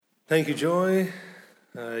Thank you, Joy.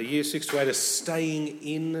 Year 6 to 8 are staying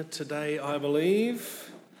in today, I believe.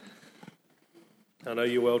 I know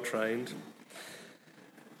you're well trained.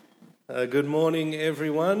 Good morning,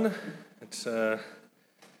 everyone. It's a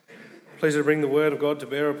pleasure to bring the Word of God to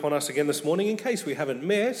bear upon us again this morning. In case we haven't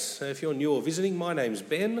met, if you're new or visiting, my name's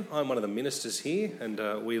Ben. I'm one of the ministers here,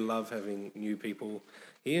 and we love having new people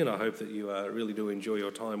here, and I hope that you really do enjoy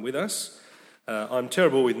your time with us. I'm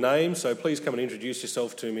terrible with names, so please come and introduce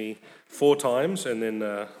yourself to me 4 times, and then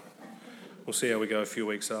we'll see how we go a few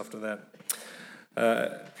weeks after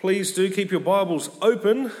that. Please do keep your Bibles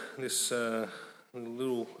open. This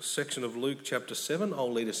little section of Luke chapter 7,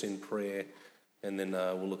 I'll lead us in prayer, and then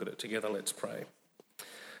we'll look at it together. Let's pray.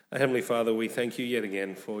 Heavenly Father, we thank you yet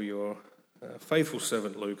again for your faithful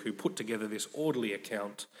servant Luke, who put together this orderly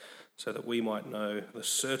account so that we might know the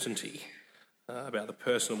certainty about the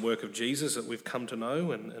person and work of Jesus that we've come to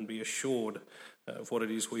know and be assured of what it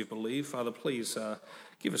is we believe. Father, please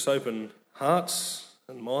give us open hearts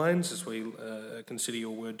and minds as we consider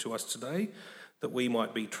your word to us today, that we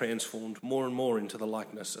might be transformed more and more into the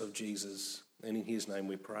likeness of Jesus. And in his name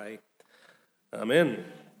we pray. Amen.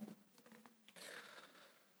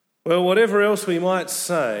 Well, whatever else we might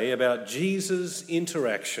say about Jesus'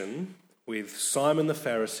 interaction with Simon the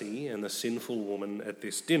Pharisee and the sinful woman at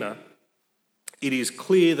this dinner, it is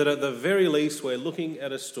clear that at the very least we're looking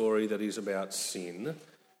at a story that is about sin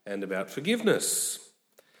and about forgiveness.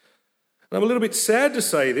 And I'm a little bit sad to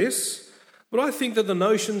say this, but I think that the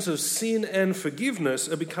notions of sin and forgiveness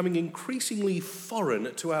are becoming increasingly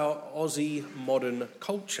foreign to our Aussie modern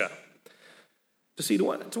culture.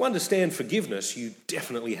 To understand forgiveness, you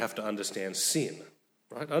definitely have to understand sin.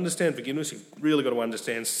 Right? To understand forgiveness, you've really got to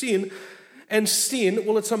understand sin. And sin,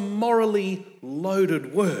 well, it's a morally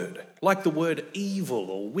loaded word, like the word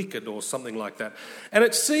evil or wicked or something like that. And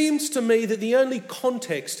it seems to me that the only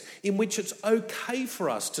context in which it's okay for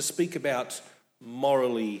us to speak about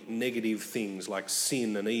morally negative things like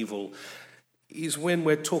sin and evil is when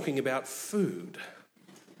we're talking about food.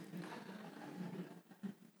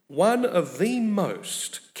 One of the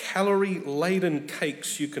most calorie-laden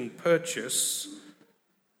cakes you can purchase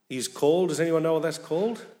is called, does anyone know what that's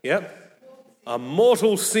called? Yep. A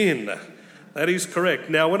mortal sin. That is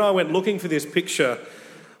correct. Now, when I went looking for this picture,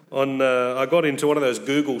 I got into one of those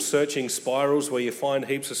Google searching spirals where you find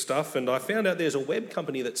heaps of stuff, and I found out there's a web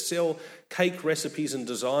company that sell cake recipes and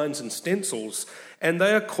designs and stencils, and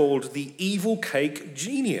they are called the Evil Cake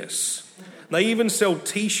Genius. They even sell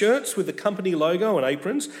T-shirts with the company logo and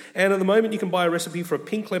aprons, and at the moment you can buy a recipe for a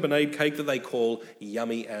pink lemonade cake that they call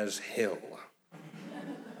Yummy as Hell.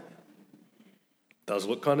 Does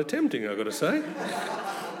look kind of tempting, I've got to say.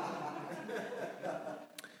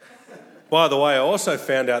 By the way, I also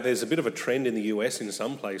found out there's a bit of a trend in the US in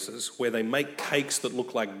some places where they make cakes that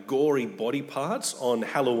look like gory body parts on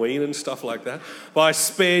Halloween and stuff like that. But I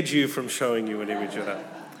spared you from showing you an image of that.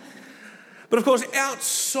 But of course,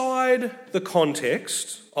 outside the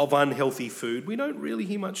context of unhealthy food, we don't really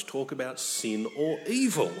hear much talk about sin or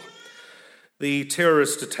evil. The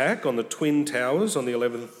terrorist attack on the Twin Towers on the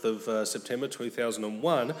 11th of September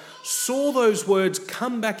 2001 saw those words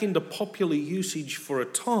come back into popular usage for a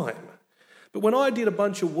time. But when I did a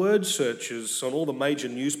bunch of word searches on all the major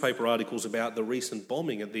newspaper articles about the recent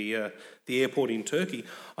bombing at the airport in Turkey,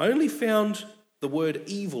 I only found the word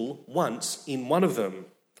evil once in one of them.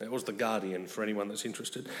 It was The Guardian, for anyone that's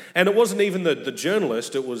interested. And it wasn't even the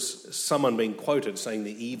journalist, it was someone being quoted saying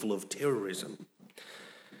the evil of terrorism.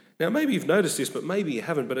 Now, maybe you've noticed this, but maybe you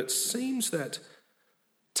haven't, but it seems that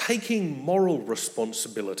taking moral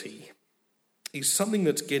responsibility is something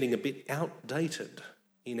that's getting a bit outdated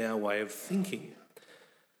in our way of thinking.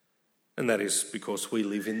 And that is because we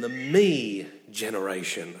live in the me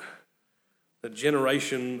generation, the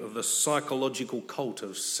generation of the psychological cult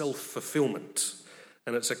of self-fulfillment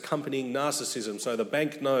and its accompanying narcissism. So the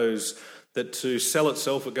bank knows that to sell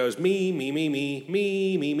itself, it goes me, me, me, me,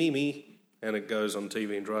 me, me, me, me. And it goes on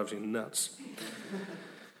TV and drives you nuts.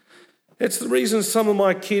 It's the reason some of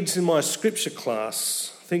my kids in my scripture class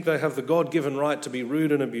think they have the God-given right to be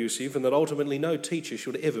rude and abusive, and that ultimately no teacher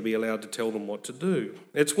should ever be allowed to tell them what to do.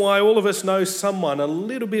 It's why all of us know someone a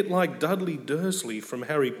little bit like Dudley Dursley from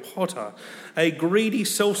Harry Potter, a greedy,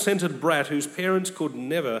 self-centred brat whose parents could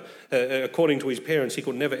never, according to his parents, he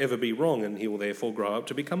could never ever be wrong, and he will therefore grow up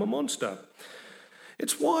to become a monster.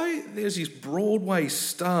 It's why there's this Broadway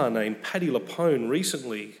star named Patti LuPone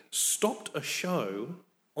recently stopped a show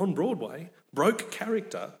on Broadway, broke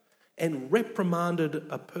character, and reprimanded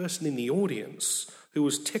a person in the audience who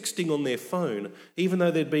was texting on their phone, even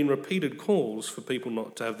though there'd been repeated calls for people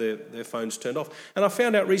not to have their phones turned off. And I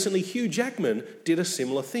found out recently Hugh Jackman did a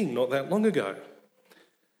similar thing not that long ago.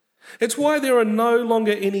 It's why there are no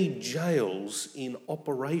longer any jails in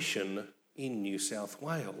operation in New South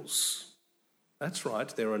Wales. That's right,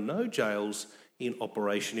 there are no jails in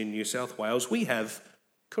operation in New South Wales. We have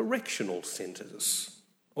correctional centres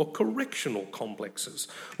or correctional complexes,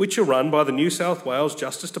 which are run by the New South Wales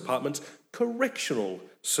Justice Department's correctional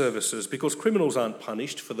services, because criminals aren't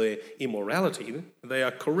punished for their immorality, they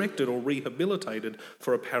are corrected or rehabilitated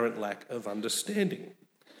for apparent lack of understanding.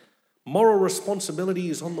 Moral responsibility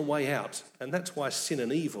is on the way out, and that's why sin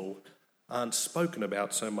and evil aren't spoken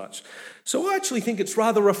about so much. So I actually think it's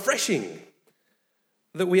rather refreshing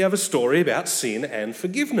that we have a story about sin and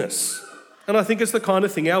forgiveness. And I think it's the kind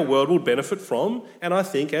of thing our world will benefit from, and I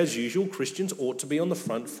think, as usual, Christians ought to be on the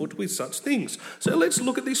front foot with such things. So let's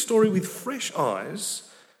look at this story with fresh eyes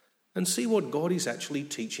and see what God is actually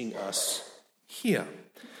teaching us here.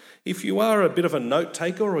 If you are a bit of a note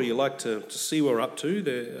taker, or you like to see where we're up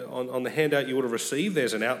to, on the handout you would have received,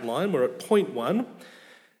 there's an outline. We're at point 1,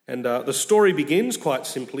 and the story begins quite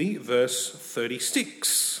simply, verse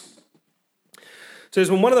 36. It says,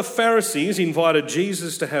 when one of the Pharisees invited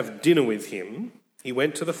Jesus to have dinner with him, he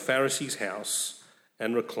went to the Pharisee's house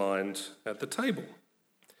and reclined at the table.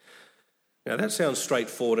 Now that sounds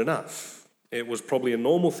straightforward enough. It was probably a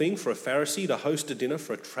normal thing for a Pharisee to host a dinner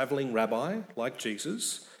for a travelling rabbi like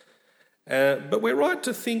Jesus. But we're right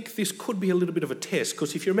to think this could be a little bit of a test,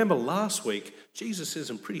 because if you remember last week, Jesus says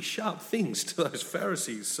some pretty sharp things to those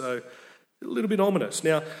Pharisees, so a little bit ominous.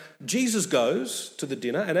 Now, Jesus goes to the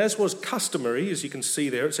dinner, and as was customary, as you can see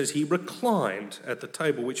there, it says he reclined at the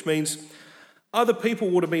table, which means other people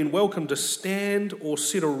would have been welcome to stand or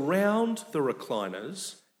sit around the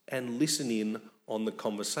recliners and listen in on the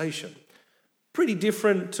conversation. Pretty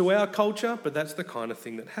different to our culture, but that's the kind of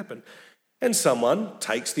thing that happened. And someone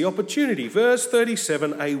takes the opportunity. Verse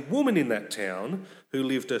 37, a woman in that town who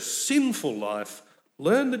lived a sinful life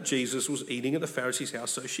learned that Jesus was eating at the Pharisee's house,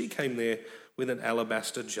 so she came there with an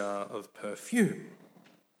alabaster jar of perfume.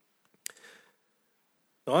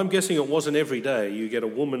 Now, I'm guessing it wasn't every day you get a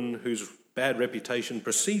woman whose bad reputation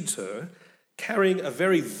precedes her carrying a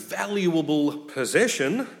very valuable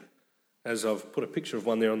possession, as I've put a picture of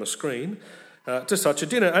one there on the screen, to such a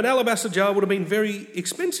dinner. An alabaster jar would have been very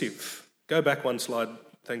expensive. Go back one slide,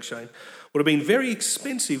 thanks Shane. Would have been very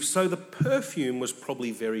expensive, so the perfume was probably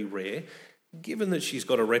very rare. Given that she's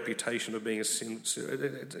got a reputation of being a sin,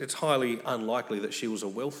 it's highly unlikely that she was a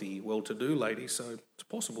wealthy, well-to-do lady, so it's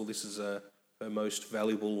possible this is her most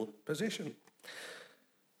valuable possession.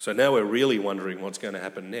 So now we're really wondering what's going to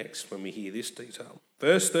happen next when we hear this detail.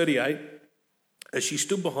 Verse 38, as she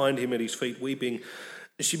stood behind him at his feet weeping,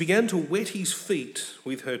 she began to wet his feet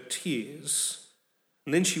with her tears,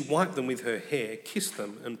 and then she wiped them with her hair, kissed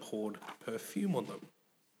them, and poured perfume on them.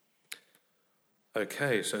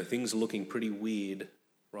 Okay, so things are looking pretty weird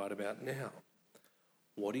right about now.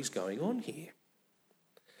 What is going on here?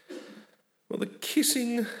 Well, the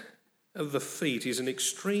kissing of the feet is an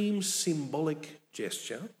extreme symbolic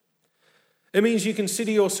gesture. It means you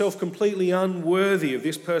consider yourself completely unworthy of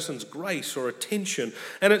this person's grace or attention.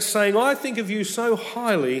 And it's saying, I think of you so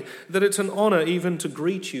highly that it's an honour even to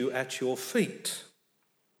greet you at your feet.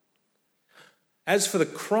 As for the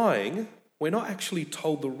crying, we're not actually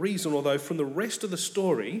told the reason, although from the rest of the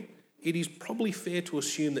story, it is probably fair to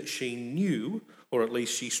assume that she knew, or at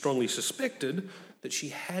least she strongly suspected, that she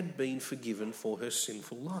had been forgiven for her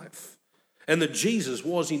sinful life. And that Jesus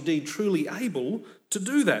was indeed truly able to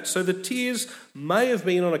do that. So the tears may have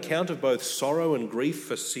been on account of both sorrow and grief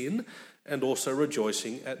for sin, and also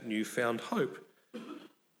rejoicing at newfound hope.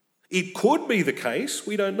 It could be the case,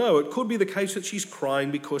 we don't know, it could be the case that she's crying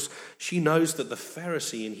because she knows that the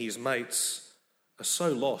Pharisee and his mates are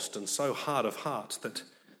so lost and so hard of heart that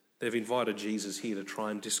they've invited Jesus here to try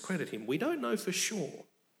and discredit him. We don't know for sure.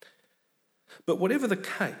 But whatever the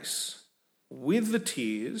case, with the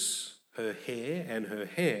tears, her hair and her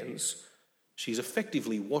hands, she's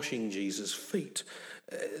effectively washing Jesus' feet.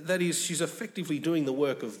 That is, she's effectively doing the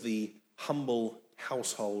work of the humble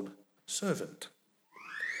household servant.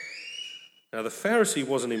 Now, the Pharisee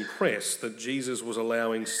wasn't impressed that Jesus was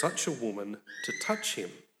allowing such a woman to touch him.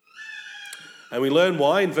 And we learn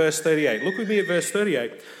why in verse 38. Look with me at verse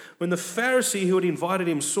 38. When the Pharisee who had invited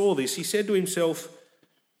him saw this, he said to himself,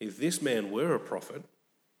 if this man were a prophet,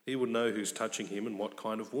 he would know who's touching him and what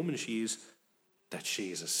kind of woman she is, that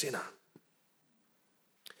she is a sinner.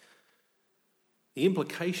 The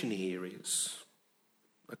implication here is,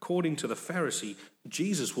 according to the Pharisee,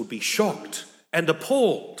 Jesus would be shocked and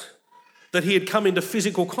appalled that he had come into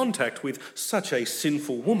physical contact with such a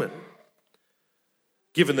sinful woman.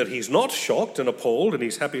 Given that he's not shocked and appalled and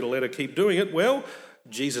he's happy to let her keep doing it, well,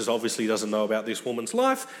 Jesus obviously doesn't know about this woman's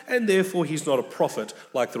life, and therefore he's not a prophet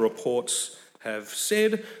like the reports have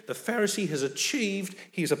said. The Pharisee has achieved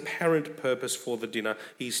his apparent purpose for the dinner.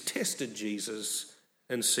 He's tested Jesus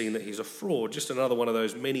and seen that he's a fraud, just another one of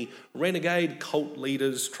those many renegade cult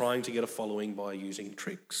leaders trying to get a following by using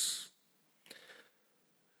tricks.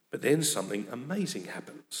 But then something amazing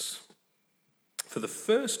happens. For the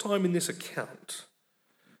first time in this account,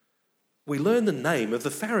 we learn the name of the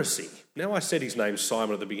Pharisee. Now, I said his name's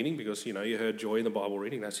Simon at the beginning because, you heard Joy in the Bible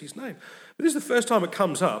reading, that's his name. But this is the first time it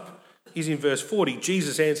comes up, is in verse 40.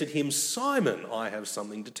 Jesus answered him, "Simon, I have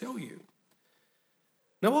something to tell you."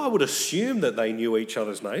 Now, I would assume that they knew each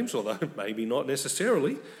other's names, although maybe not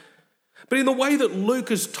necessarily. But in the way that Luke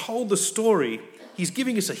has told the story, he's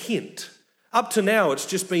giving us a hint. Up to now, it's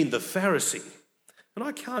just been the Pharisee. And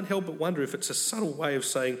I can't help but wonder if it's a subtle way of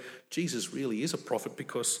saying Jesus really is a prophet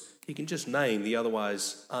because he can just name the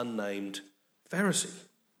otherwise unnamed Pharisee.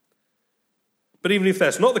 But even if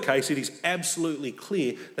that's not the case, it is absolutely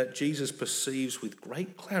clear that Jesus perceives with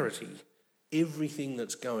great clarity everything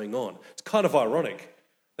that's going on. It's kind of ironic.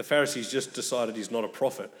 The Pharisees just decided he's not a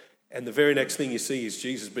prophet, and the very next thing you see is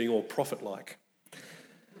Jesus being all prophet-like.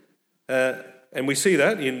 And we see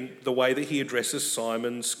that in the way that he addresses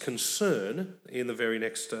Simon's concern in the very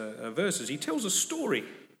next verses. He tells a story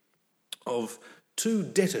of two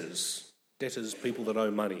debtors, people that owe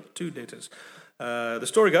money, two debtors. The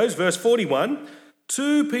story goes, verse 41,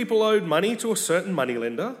 2 people owed money to a certain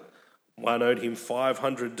moneylender. One owed him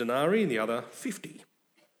 500 denarii and the other 50.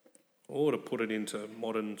 Or to put it into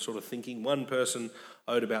modern sort of thinking, one person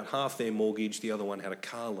owed about half their mortgage, the other one had a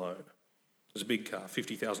car loan. It was a big car,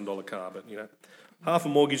 $50,000 car, but half a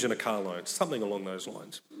mortgage and a car loan, something along those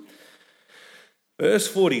lines. Verse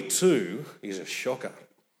 42 is a shocker.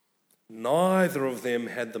 Neither of them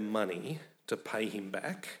had the money to pay him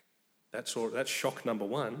back. That's shock number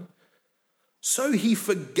one. So he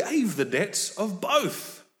forgave the debts of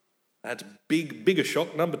both. That's bigger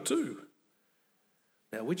shock number 2.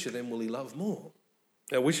 Now, which of them will he love more?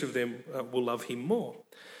 Now, which of them will love him more?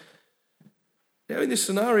 Now, in this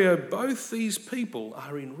scenario, both these people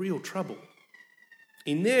are in real trouble.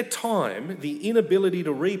 In their time, the inability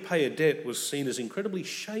to repay a debt was seen as incredibly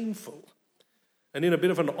shameful. And in a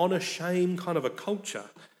bit of an honour-shame kind of a culture,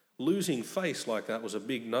 losing face like that was a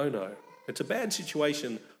big no-no. It's a bad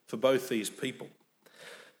situation for both these people.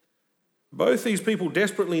 Both these people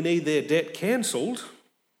desperately need their debt cancelled,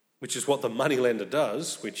 which is what the moneylender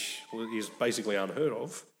does, which is basically unheard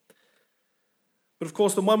of. But of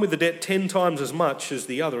course, the one with the debt 10 times as much as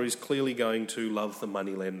the other is clearly going to love the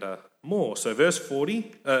moneylender more. So verse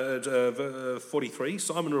 43,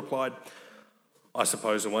 Simon replied, "I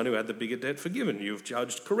suppose the one who had the bigger debt forgiven. You've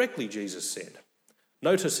judged correctly," Jesus said.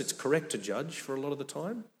 Notice it's correct to judge for a lot of the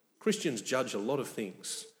time. Christians judge a lot of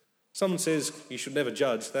things. Someone says you should never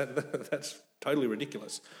judge. That's totally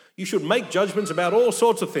ridiculous. You should make judgments about all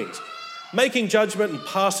sorts of things. Making judgment and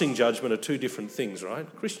passing judgment are two different things, right?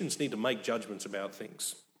 Christians need to make judgments about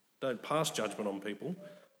things. Don't pass judgment on people,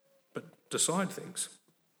 but decide things.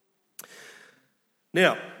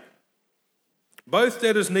 Now, both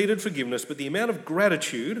debtors needed forgiveness, but the amount of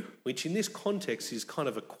gratitude, which in this context is kind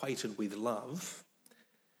of equated with love,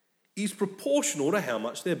 is proportional to how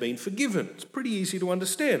much they're being forgiven. It's pretty easy to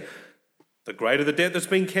understand. The greater the debt that's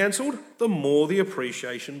been cancelled, the more the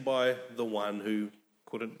appreciation by the one who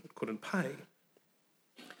couldn't pay.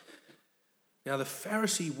 Now, the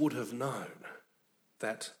Pharisee would have known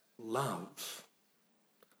that love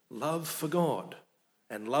for God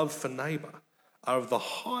and love for neighbour are of the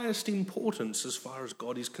highest importance as far as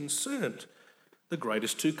God is concerned. The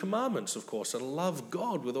greatest 2 commandments, of course, are to love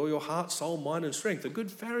God with all your heart, soul, mind and strength. A good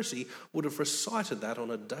Pharisee would have recited that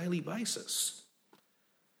on a daily basis.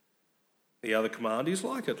 The other command is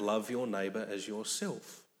like it, love your neighbour as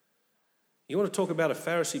yourself. You want to talk about a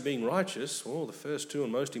Pharisee being righteous? Well, the first 2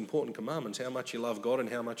 and most important commandments, how much you love God and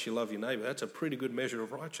how much you love your neighbour, that's a pretty good measure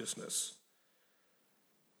of righteousness.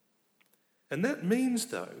 And that means,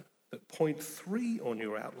 though, that point 3 on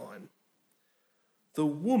your outline, the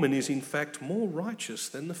woman is in fact more righteous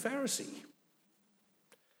than the Pharisee.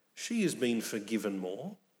 She has been forgiven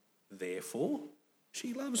more, therefore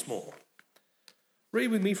she loves more.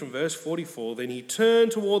 Read with me from verse 44. Then he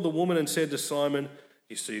turned toward the woman and said to Simon,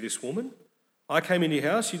 "You see this woman? I came into your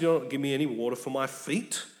house, you did not give me any water for my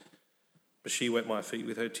feet, but she wet my feet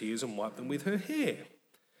with her tears and wiped them with her hair."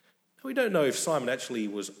 We don't know if Simon actually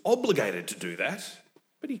was obligated to do that,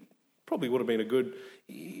 but he Probably would have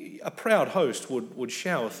been a proud host would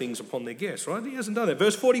shower things upon their guests, right? He hasn't done that.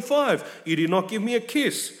 Verse 45, you did not give me a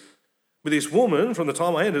kiss. But this woman, from the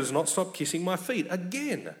time I entered, has not stopped kissing my feet.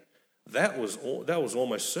 Again, that was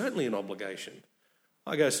almost certainly an obligation.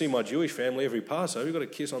 I go see my Jewish family every Passover. You've got to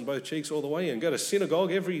kiss on both cheeks all the way in. Go to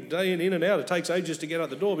synagogue every day and in and out. It takes ages to get out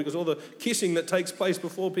the door because all the kissing that takes place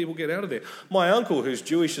before people get out of there. My uncle, who's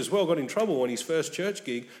Jewish as well, got in trouble on his first church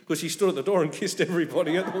gig because he stood at the door and kissed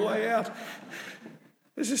everybody at the way out.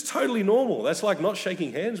 This is totally normal. That's like not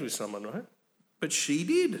shaking hands with someone, right? But she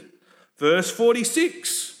did. Verse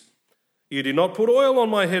 46, you did not put oil on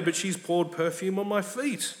my head, but she's poured perfume on my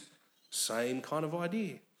feet. Same kind of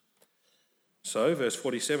idea. So, verse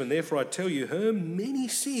 47, therefore I tell you, her many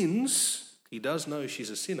sins, he does know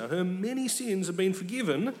she's a sinner, her many sins have been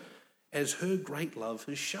forgiven as her great love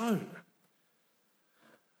has shown.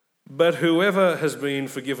 But whoever has been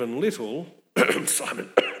forgiven little,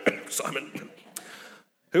 Simon,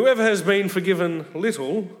 whoever has been forgiven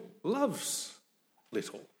little loves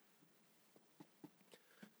little.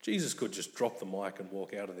 Jesus could just drop the mic and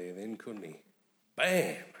walk out of there then, couldn't he?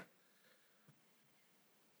 Bam!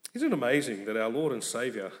 Isn't it amazing that our Lord and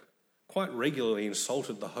Saviour quite regularly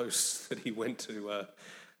insulted the hosts that he went to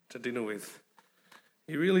dinner with?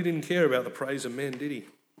 He really didn't care about the praise of men, did he?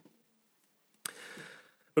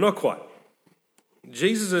 But not quite.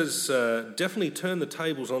 Jesus has definitely turned the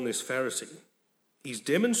tables on this Pharisee. He's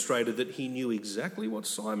demonstrated that he knew exactly what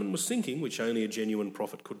Simon was thinking, which only a genuine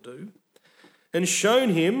prophet could do, and shown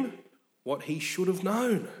him what he should have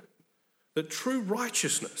known, that true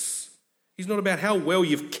righteousness is not about how well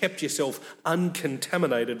you've kept yourself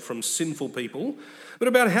uncontaminated from sinful people, but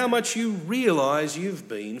about how much you realise you've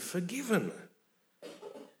been forgiven.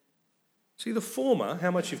 See, the former, how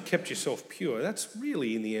much you've kept yourself pure, that's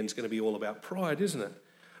really in the end going to be all about pride, isn't it?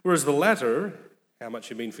 Whereas the latter, how much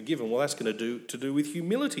you've been forgiven, well, that's going to do with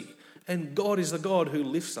humility. And God is the God who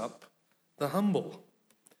lifts up the humble.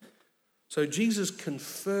 So Jesus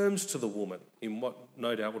confirms to the woman, in what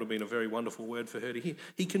no doubt would have been a very wonderful word for her to hear,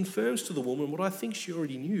 he confirms to the woman what I think she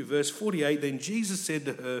already knew. Verse 48, then Jesus said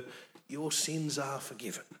to her, your sins are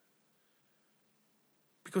forgiven.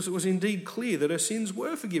 Because it was indeed clear that her sins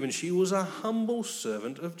were forgiven. She was a humble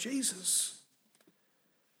servant of Jesus.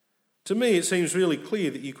 To me, it seems really clear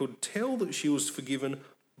that you could tell that she was forgiven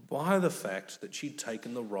by the fact that she'd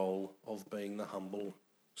taken the role of being the humble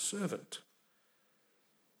servant.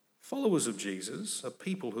 Followers of Jesus are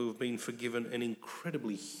people who have been forgiven an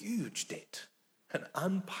incredibly huge debt, an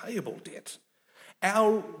unpayable debt.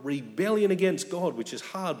 Our rebellion against God, which is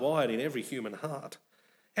hardwired in every human heart,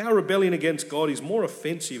 our rebellion against God is more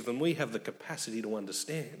offensive than we have the capacity to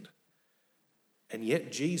understand. And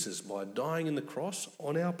yet Jesus, by dying on the cross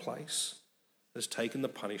on our place, has taken the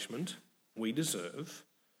punishment we deserve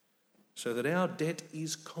so that our debt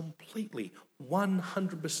is completely,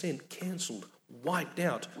 100% cancelled, wiped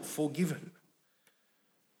out, forgiven.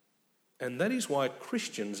 And that is why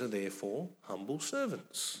Christians are therefore humble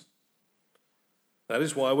servants. That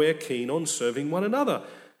is why we're keen on serving one another.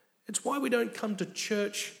 It's why we don't come to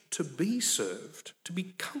church to be served, to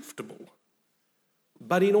be comfortable,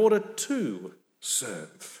 but in order to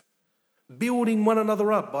serve. Building one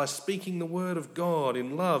another up by speaking the word of God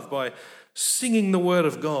in love, by singing the word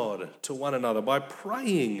of God to one another, by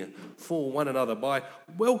praying for one another, by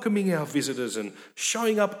welcoming our visitors and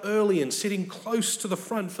showing up early and sitting close to the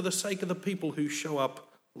front for the sake of the people who show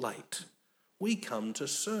up late. We come to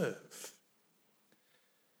serve.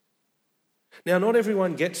 Now, not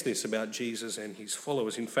everyone gets this about Jesus and his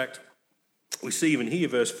followers. In fact, we see even here,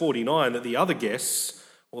 verse 49, that the other guests,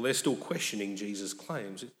 well, they're still questioning Jesus'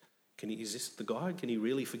 claims. Is this the guy? Can he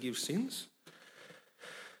really forgive sins?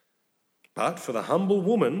 But for the humble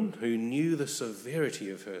woman who knew the severity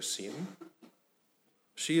of her sin,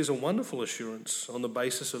 she is a wonderful assurance on the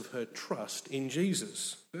basis of her trust in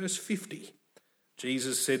Jesus. Verse 50,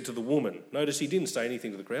 Jesus said to the woman, notice he didn't say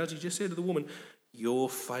anything to the crowds, he just said to the woman, your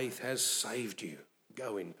faith has saved you.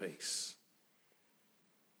 Go in peace.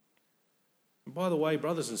 And by the way,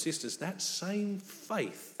 brothers and sisters, that same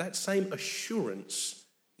faith, that same assurance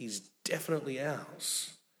is definitely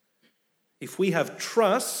ours. If we have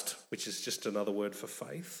trust, which is just another word for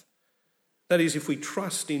faith, that is, if we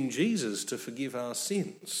trust in Jesus to forgive our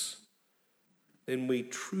sins, then we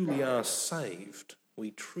truly are saved. We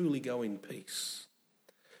truly go in peace.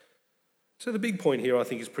 So the big point here, I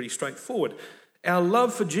think, is pretty straightforward. Our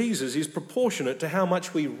love for Jesus is proportionate to how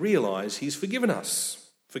much we realise he's forgiven us.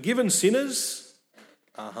 Forgiven sinners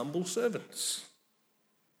are humble servants.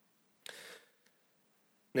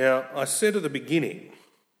 Now, I said at the beginning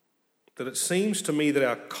that it seems to me that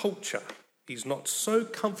our culture is not so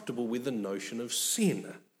comfortable with the notion of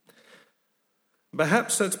sin.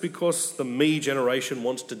 Perhaps that's because the me generation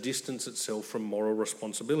wants to distance itself from moral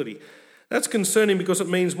responsibility. That's concerning because it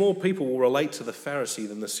means more people will relate to the Pharisee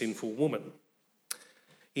than the sinful woman.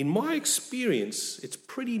 In my experience, it's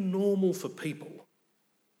pretty normal for people,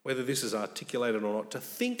 whether this is articulated or not, to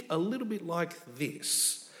think a little bit like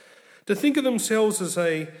this. To think of themselves as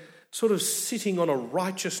a sort of sitting on a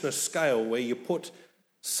righteousness scale where you put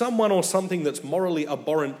someone or something that's morally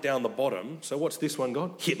abhorrent down the bottom. So what's this one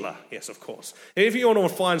got? Hitler, yes, of course. If you want to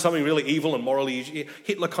find something really evil and morally,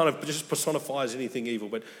 Hitler kind of just personifies anything evil.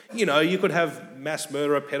 But, you could have mass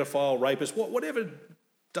murderer, pedophile, rapist, whatever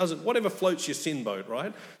does it, whatever floats your sin boat,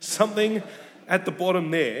 right? Something at the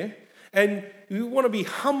bottom there. And you want to be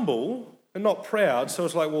humble and not proud. So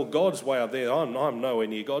it's like, well, God's way up there. I'm nowhere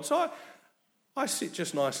near God. So I sit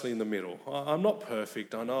just nicely in the middle. I'm not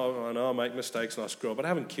perfect. I know I make mistakes and I screw up, but I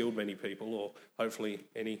haven't killed many people, or hopefully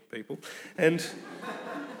any people. And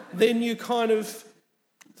then you kind of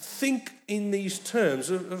think in these terms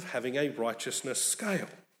of having a righteousness scale.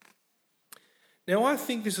 Now, I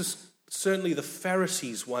think this is certainly the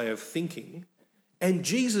Pharisees' way of thinking, and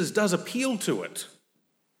Jesus does appeal to it.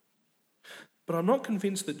 But I'm not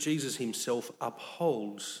convinced that Jesus himself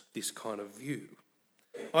upholds this kind of view.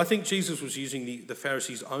 I think Jesus was using the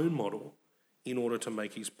Pharisees' own model in order to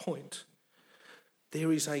make his point.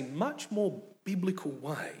 There is a much more biblical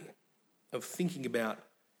way of thinking about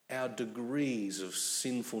our degrees of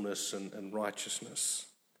sinfulness and righteousness.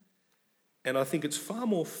 And I think it's far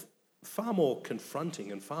more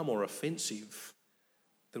confronting and far more offensive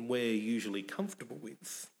than we're usually comfortable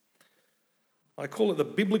with. I call it the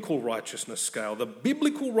biblical righteousness scale. The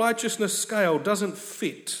biblical righteousness scale doesn't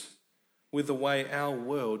fit with the way our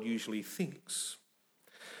world usually thinks.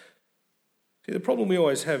 See, the problem we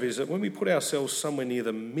always have is that when we put ourselves somewhere near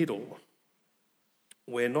the middle,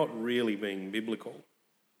 we're not really being biblical.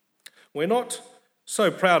 We're not so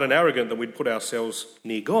proud and arrogant that we'd put ourselves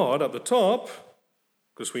near God at the top,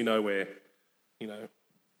 because we know we're,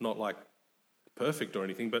 not like perfect or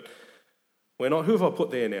anything, but we're not, who have I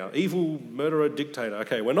put there now? Evil, murderer, dictator.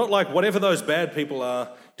 Okay, we're not like whatever those bad people are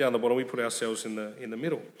down the bottom. We put ourselves in the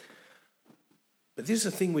middle. But this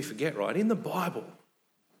is the thing we forget, right? In the Bible,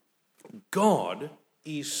 God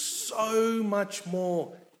is so much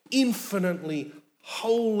more infinitely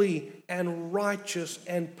holy and righteous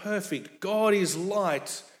and perfect. God is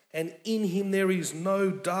light, and in him there is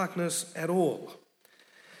no darkness at all.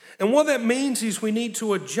 And what that means is we need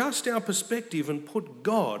to adjust our perspective and put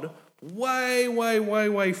God way, way, way,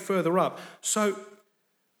 way further up. So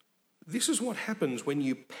this is what happens when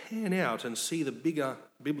you pan out and see the bigger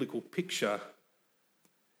biblical picture.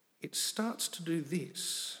 It starts to do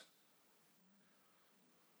this.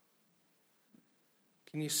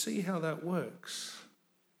 Can you see how that works?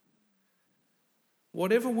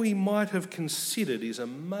 Whatever we might have considered is a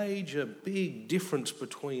major, big difference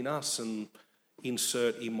between us and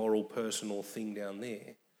insert immoral person or thing down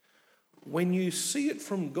there. When you see it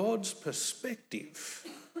from God's perspective,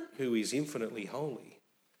 who is infinitely holy,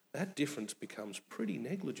 that difference becomes pretty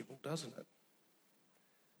negligible, doesn't it?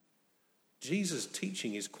 Jesus'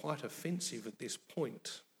 teaching is quite offensive at this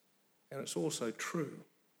point, and it's also true.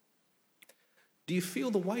 Do you feel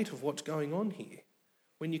the weight of what's going on here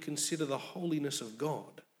when you consider the holiness of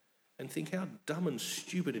God and think how dumb and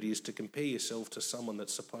stupid it is to compare yourself to someone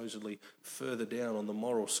that's supposedly further down on the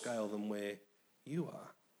moral scale than where you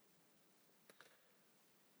are?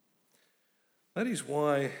 That is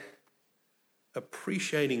why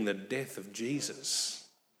appreciating the death of Jesus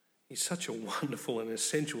is such a wonderful and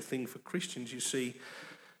essential thing for Christians. You see,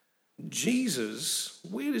 Jesus,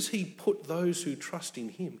 where does he put those who trust in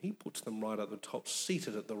him? He puts them right at the top,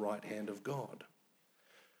 seated at the right hand of God.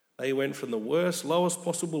 They went from the worst, lowest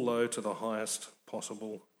possible low to the highest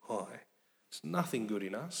possible high. It's nothing good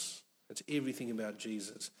in us. It's everything about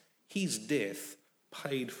Jesus. His death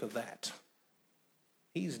paid for that.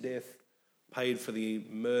 His death paid for the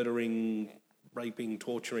murdering, raping,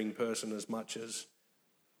 torturing person as much as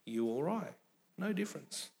you or I. No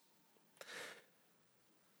difference.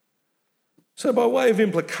 So by way of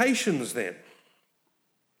implications then,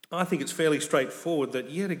 I think it's fairly straightforward that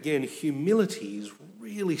yet again humility is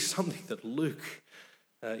really something that Luke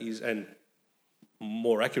is, and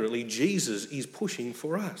more accurately Jesus is pushing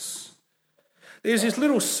for us. There's this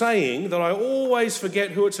little saying that I always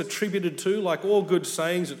forget who it's attributed to, like all good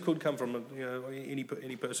sayings. It could come from any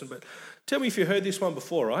person, but tell me if you heard this one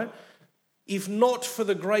before, right? If not for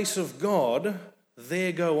the grace of God,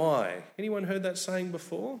 there go I. Anyone heard that saying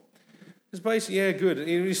before? It's basically, yeah, good.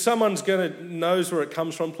 If someone's knows where it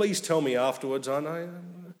comes from, please tell me afterwards. I know.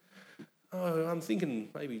 Oh, I'm thinking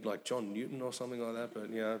maybe like John Newton or something like that, but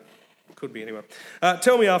yeah, could be anyway.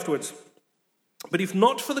 Tell me afterwards. But if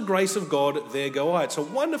not for the grace of God, there go I. It's a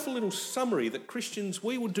wonderful little summary that Christians,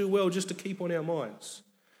 we would do well just to keep on our minds.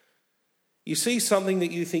 You see something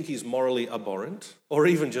that you think is morally abhorrent, or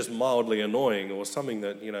even just mildly annoying, or something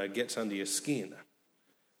that, gets under your skin.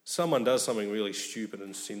 Someone does something really stupid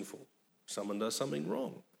and sinful. Someone does something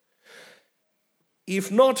wrong.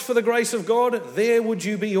 If not for the grace of God, there would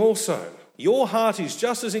you be also. Your heart is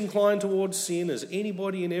just as inclined towards sin as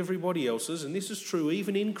anybody and everybody else's, and this is true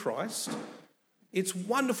even in Christ. It's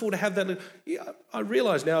wonderful to have that. I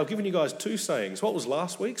realise now I've given you guys 2 sayings. What was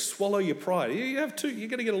last week? Swallow your pride. You have 2. You're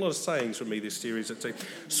going to get a lot of sayings from me this series.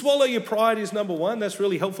 Swallow your pride is number 1. That's a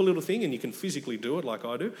really helpful little thing, and you can physically do it like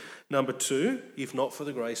I do. Number 2, if not for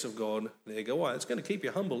the grace of God, there go I. It's going to keep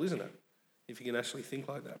you humble, isn't it? If you can actually think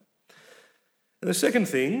like that. And the second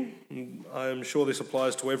thing, and I'm sure this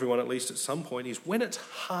applies to everyone at least at some point, is when it's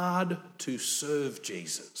hard to serve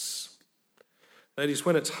Jesus. That is,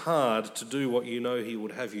 when it's hard to do what you know he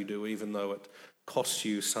would have you do, even though it costs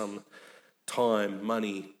you some time,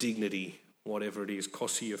 money, dignity, whatever it is,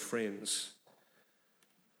 costs you your friends.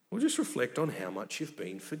 Well, just reflect on how much you've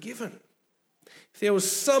been forgiven. If there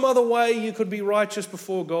was some other way you could be righteous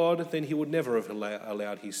before God, then he would never have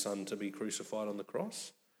allowed his son to be crucified on the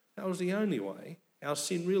cross. That was the only way. Our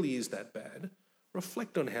sin really is that bad.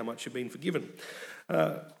 Reflect on how much you've been forgiven.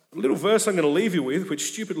 A little verse I'm going to leave you with,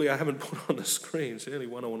 which stupidly I haven't put on the screen. It's the only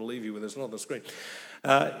one I want to leave you with. It's not on the screen.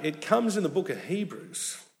 It comes in the book of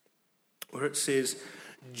Hebrews, where it says,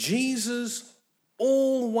 Jesus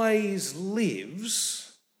always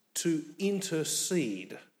lives to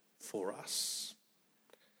intercede for us.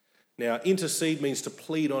 Now, intercede means to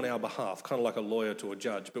plead on our behalf, kind of like a lawyer to a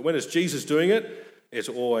judge. But when it's Jesus doing it, the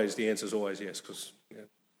answer is always yes, because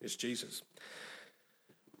it's Jesus.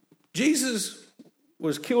 Jesus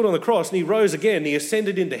was killed on the cross and he rose again. He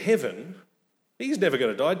ascended into heaven. He's never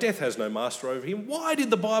going to die. Death has no master over him. Why did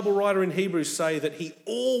the Bible writer in Hebrews say that he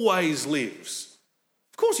always lives?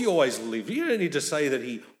 Of course he always lives. You don't need to say that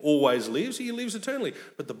he always lives. He lives eternally.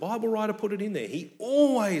 But the Bible writer put it in there. He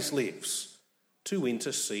always lives to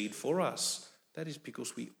intercede for us. That is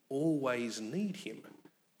because we always need him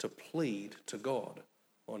to plead to God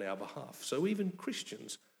on our behalf. So even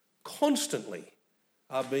Christians constantly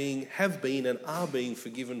have been and are being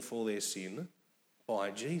forgiven for their sin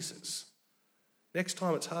by Jesus. Next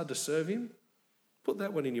time it's hard to serve him, put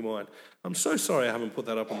that one in your mind. I'm so sorry I haven't put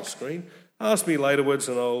that up on the screen. Ask me laterwards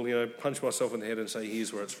and I'll punch myself in the head and say,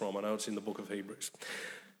 here's where it's from. I know it's in the book of Hebrews.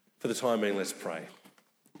 For the time being, let's pray.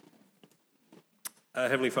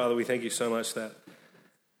 Heavenly Father, we thank you so much that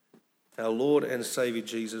our Lord and Saviour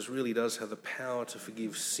Jesus really does have the power to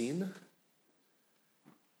forgive sin.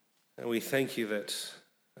 And we thank you that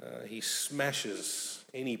he smashes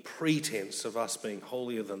any pretense of us being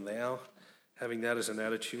holier than thou, having that as an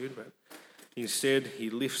attitude, but instead he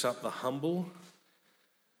lifts up the humble.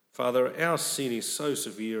 Father, our sin is so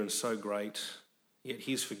severe and so great, yet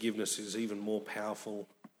his forgiveness is even more powerful,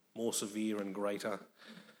 more severe and greater.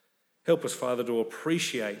 Help us, Father, to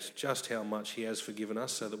appreciate just how much he has forgiven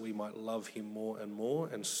us so that we might love him more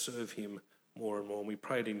and serve him more and more. And we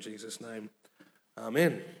pray it in Jesus' name.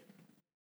 Amen.